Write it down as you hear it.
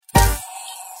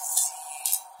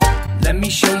Let me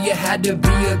show you how to be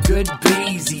a good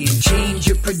Bayesian. Change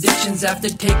your predictions after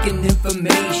taking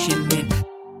information in.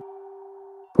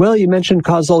 Well, you mentioned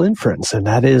causal inference, and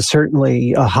that is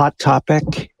certainly a hot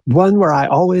topic, one where I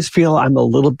always feel I'm a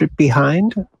little bit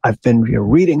behind. I've been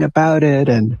reading about it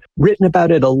and written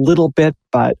about it a little bit,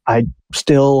 but I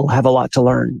still have a lot to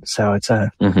learn. So it's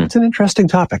it's an interesting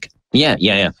topic. Yeah.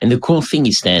 And the cool thing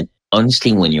is that,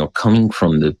 honestly, when you're coming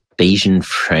from the Bayesian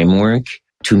framework,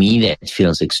 to me, that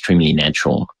feels extremely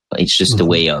natural. It's just a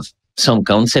way of, some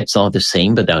concepts are the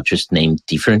same, but they're just named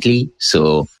differently.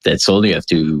 So that's all you have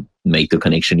to make the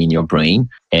connection in your brain.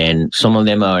 And some of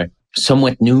them are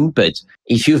somewhat new, but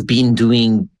if you've been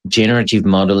doing generative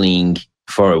modeling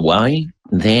for a while,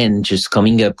 then just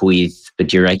coming up with a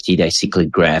directed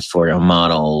acyclic graph for a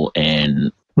model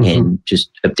and just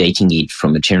updating it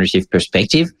from a generative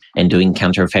perspective and doing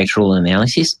counterfactual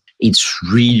analysis, it's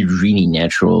really, really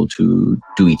natural to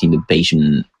do it in the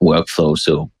Bayesian workflow.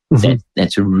 So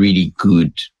that's a really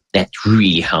good, that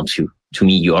really helps you. To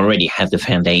me, you already have the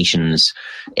foundations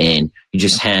and you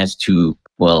just have to,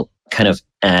 kind of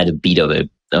add a bit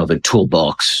of a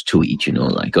toolbox to it,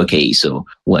 like, okay, so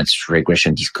what's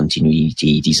regression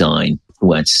discontinuity design?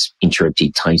 What's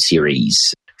interrupted time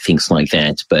series? Things like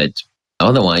that. But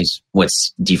otherwise,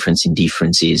 what's difference in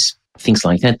differences? Things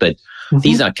like that. But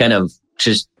these are kind of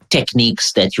just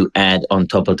techniques that you add on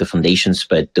top of the foundations,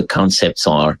 but the concepts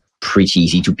are pretty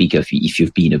easy to pick up if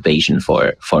you've been a Bayesian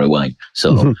for a while.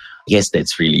 So yes,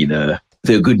 that's really the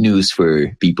good news for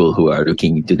people who are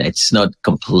looking into that. It's not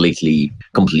completely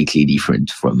different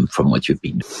from what you've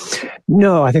been doing.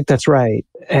 No, I think that's right.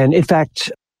 And in fact,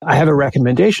 I have a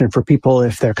recommendation for people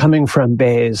if they're coming from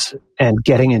Bayes and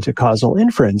getting into causal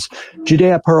inference.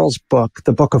 Judea Pearl's book,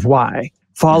 The Book of Why,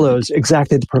 follows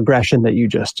exactly the progression that you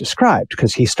just described,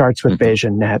 because he starts with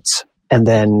Bayesian nets and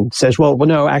then says, well,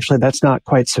 no, actually, that's not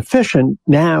quite sufficient.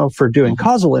 Now, for doing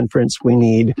causal inference, we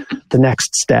need the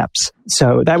next steps.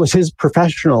 So that was his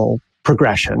professional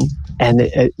progression, and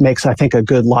it makes, I think, a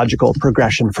good logical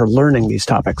progression for learning these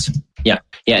topics. Yeah,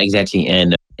 exactly.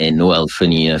 And well,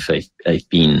 funny enough,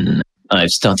 I've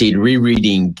started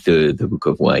rereading the Book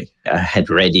of Why. I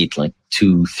had read it like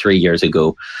 2-3 years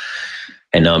ago,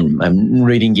 and I'm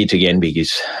reading it again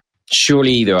because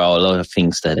surely there are a lot of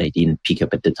things that I didn't pick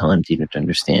up at the time, didn't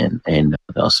understand, and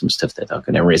there are some stuff that are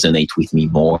going to resonate with me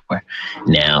more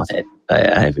now that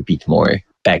I have a bit more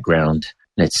background,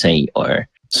 let's say, or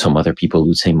some other people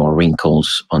would say more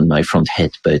wrinkles on my front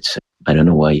head, but I don't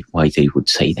know why they would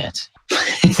say that.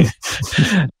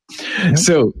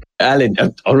 So, Alan,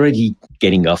 I'm already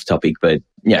getting off topic, but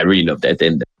yeah, I really love that.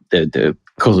 And the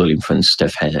causal inference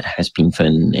stuff has been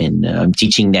fun. And I'm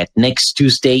teaching that next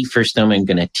Tuesday. First time I'm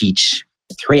going to teach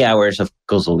 3 hours of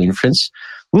causal inference.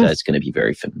 That's going to be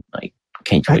very fun. I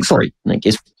can't wait for it. Like,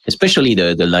 especially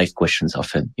the live questions are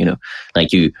fun,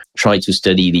 like you try to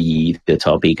study the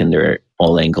topic and there are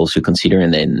all angles to consider.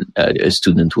 And then a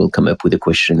student will come up with a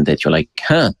question that you're like,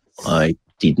 I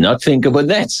did not think about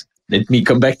that. Let me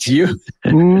come back to you.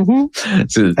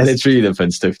 So that's really the fun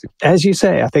stuff too. As you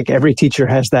say, I think every teacher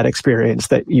has that experience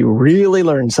that you really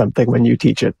learn something when you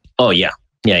teach it. Oh, yeah.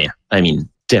 I mean,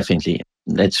 definitely.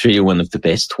 That's really one of the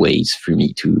best ways for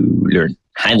me to learn.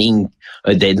 Having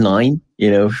a deadline,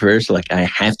 first, like I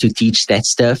have to teach that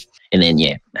stuff. And then,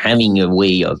 having a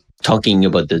way of talking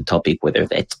about the topic, whether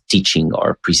that's teaching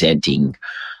or presenting,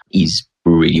 is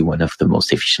really one of the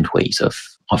most efficient ways of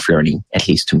learning, at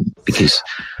least to me, because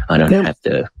I don't have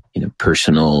the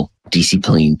personal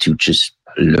discipline to just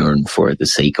learn for the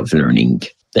sake of learning.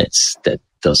 That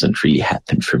doesn't really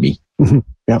happen for me.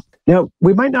 Yeah. Now,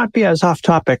 we might not be as off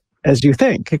topic as you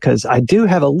think, because I do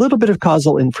have a little bit of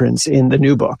causal inference in the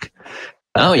new book.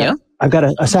 Oh, yeah? I've got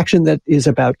a section that is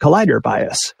about collider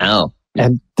bias. Oh.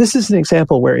 And this is an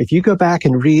example where if you go back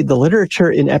and read the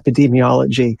literature in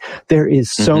epidemiology, there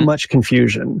is so much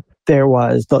confusion. There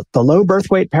was the low birth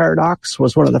weight paradox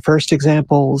was one of the first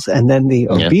examples, and then the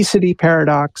obesity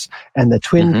paradox and the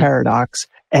twin paradox.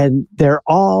 And they're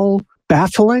all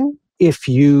baffling if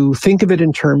you think of it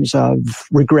in terms of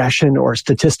regression or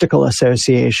statistical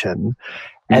association.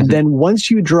 And then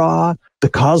once you draw the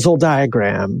causal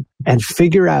diagram and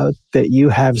figure out that you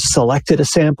have selected a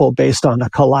sample based on a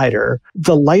collider,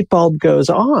 the light bulb goes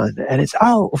on and it's,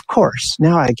 of course,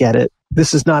 now I get it.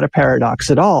 This is not a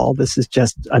paradox at all. This is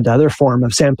just another form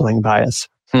of sampling bias.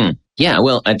 Yeah,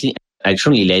 well, I think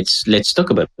actually let's talk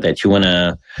about that. You want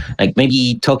to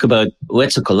maybe talk about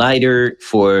what's a collider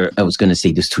for, I was going to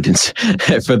say the students,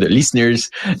 for the listeners,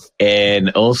 and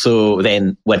also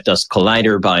then what does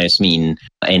collider bias mean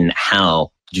and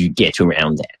how do you get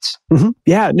around that? Mm-hmm.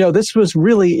 Yeah, no, this was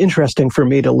really interesting for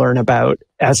me to learn about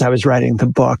as I was writing the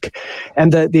book.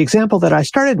 And the example that I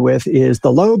started with is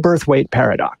the low birth weight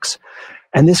paradox.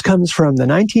 And this comes from the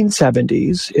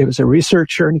 1970s. It was a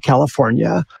researcher in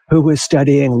California who was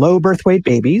studying low birth weight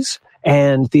babies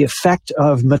and the effect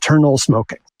of maternal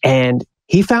smoking. And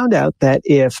he found out that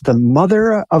if the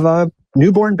mother of a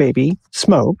newborn baby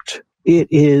smoked, it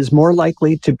is more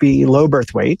likely to be low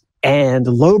birth weight. And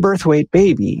low birth weight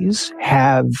babies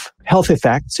have health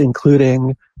effects,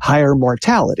 including higher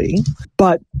mortality.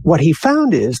 But what he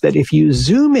found is that if you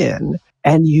zoom in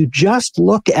and you just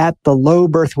look at the low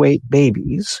birth weight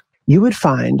babies, you would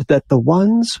find that the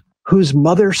ones whose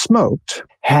mother smoked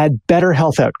had better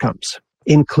health outcomes,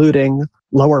 including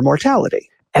lower mortality.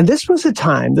 And this was a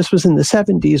time, this was in the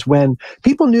 70s, when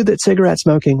people knew that cigarette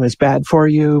smoking was bad for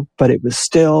you, but it was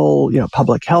still,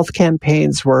 public health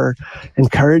campaigns were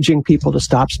encouraging people to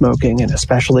stop smoking, and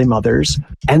especially mothers.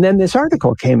 And then this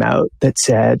article came out that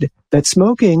said that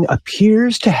smoking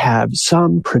appears to have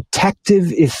some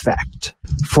protective effect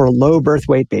for low birth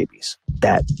weight babies.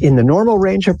 That in the normal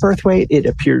range of birth weight, it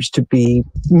appears to be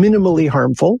minimally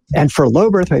harmful. And for low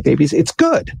birth weight babies, it's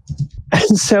good.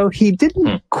 And so he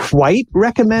didn't quite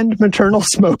recommend maternal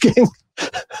smoking,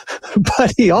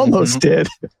 but he almost did.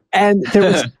 And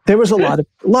there was a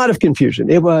lot of confusion.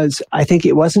 I think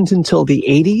it wasn't until the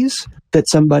 80s that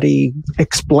somebody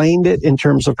explained it in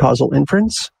terms of causal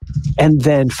inference. And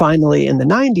then finally in the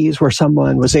 90s, where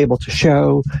someone was able to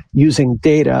show using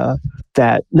data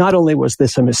that not only was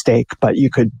this a mistake, but you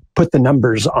could put the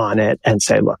numbers on it and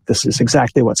say, look, this is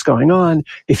exactly what's going on.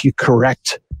 If you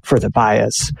correct for the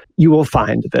bias, you will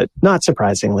find that, not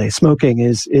surprisingly, smoking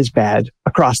is bad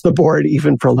across the board,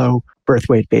 even for low birth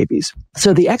weight babies.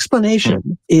 So the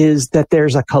explanation is that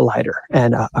there's a collider,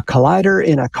 and a collider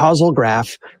in a causal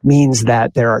graph means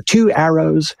that there are two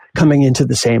arrows coming into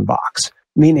the same box,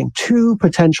 meaning two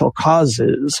potential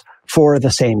causes for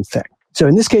the same thing. So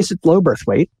in this case, it's low birth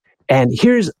weight. And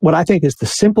here's what I think is the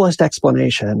simplest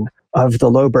explanation of the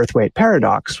low birth weight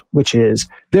paradox, which is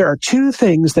there are two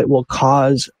things that will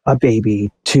cause a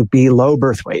baby to be low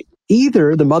birth weight.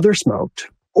 Either the mother smoked,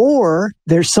 or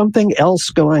there's something else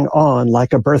going on,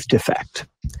 like a birth defect.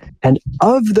 And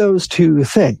of those two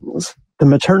things, the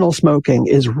maternal smoking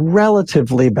is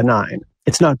relatively benign.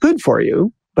 It's not good for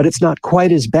you, but it's not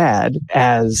quite as bad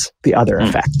as the other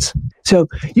effects. So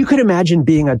you could imagine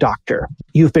being a doctor.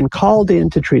 You've been called in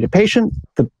to treat a patient.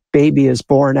 The baby is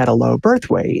born at a low birth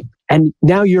weight. And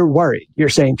now you're worried. You're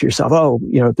saying to yourself,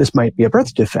 this might be a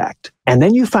birth defect. And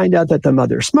then you find out that the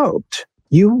mother smoked.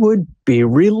 You would be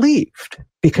relieved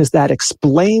because that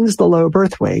explains the low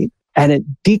birth weight and it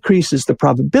decreases the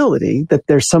probability that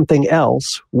there's something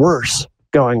else worse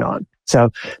going on. So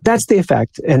that's the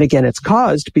effect. And again, it's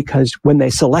caused because when they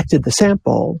selected the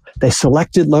sample, they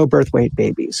selected low birth weight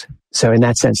babies. So in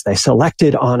that sense, they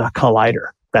selected on a collider.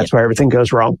 That's where everything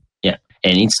goes wrong. Yeah.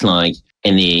 And it's like,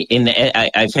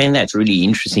 I find that really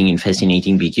interesting and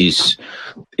fascinating because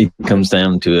it comes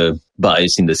down to a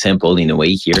bias in the sample in a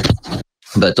way here.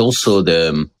 But also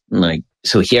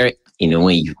so here, in a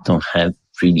way, you don't have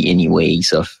really any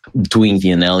ways of doing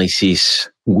the analysis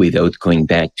without going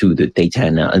back to the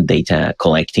data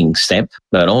collecting step.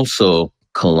 But also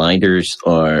colliders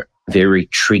are very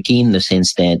tricky in the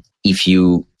sense that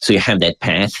you have that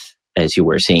path, as you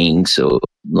were saying. So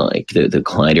like the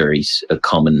collider is a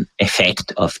common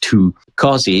effect of two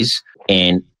causes,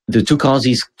 and the two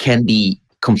causes can be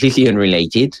completely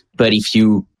unrelated. But if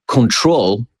you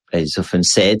control, as often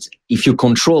said, if you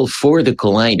control for the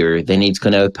collider, then it's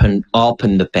going to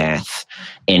open the path,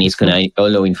 and it's going to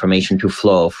allow information to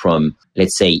flow from,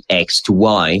 let's say, X to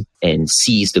Y, and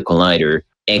C is the collider.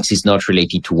 X is not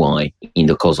related to Y in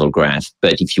the causal graph.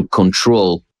 But if you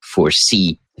control for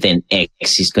C, then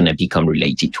X is going to become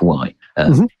related to Y.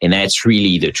 And that's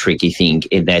really the tricky thing.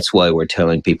 And that's why we're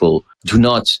telling people, do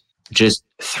not just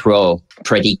throw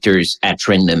predictors at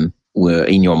random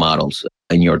in your models.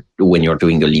 When you're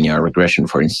doing a linear regression,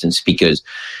 for instance, because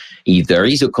if there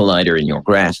is a collider in your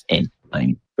graph, and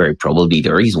very probably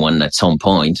there is one at some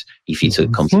point, if it's a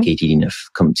complicated enough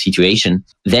situation,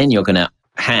 then you're going to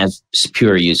have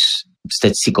spurious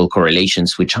statistical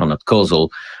correlations which are not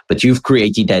causal, but you've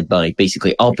created that by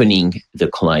basically opening the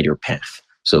collider path.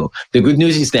 So the good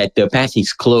news is that the path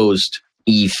is closed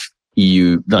if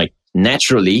you,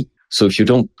 naturally. So if you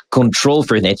don't control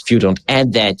for that, if you don't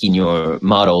add that in your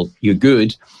model, you're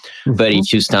good. But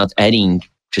if you start adding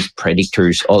just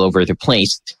predictors all over the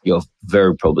place, you're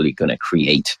very probably going to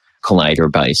create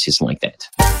collider biases like that.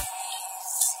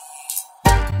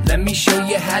 Let me me show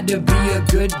you how to be a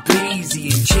good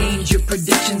Bayesian. Change your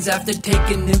predictions after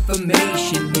taking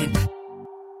information in.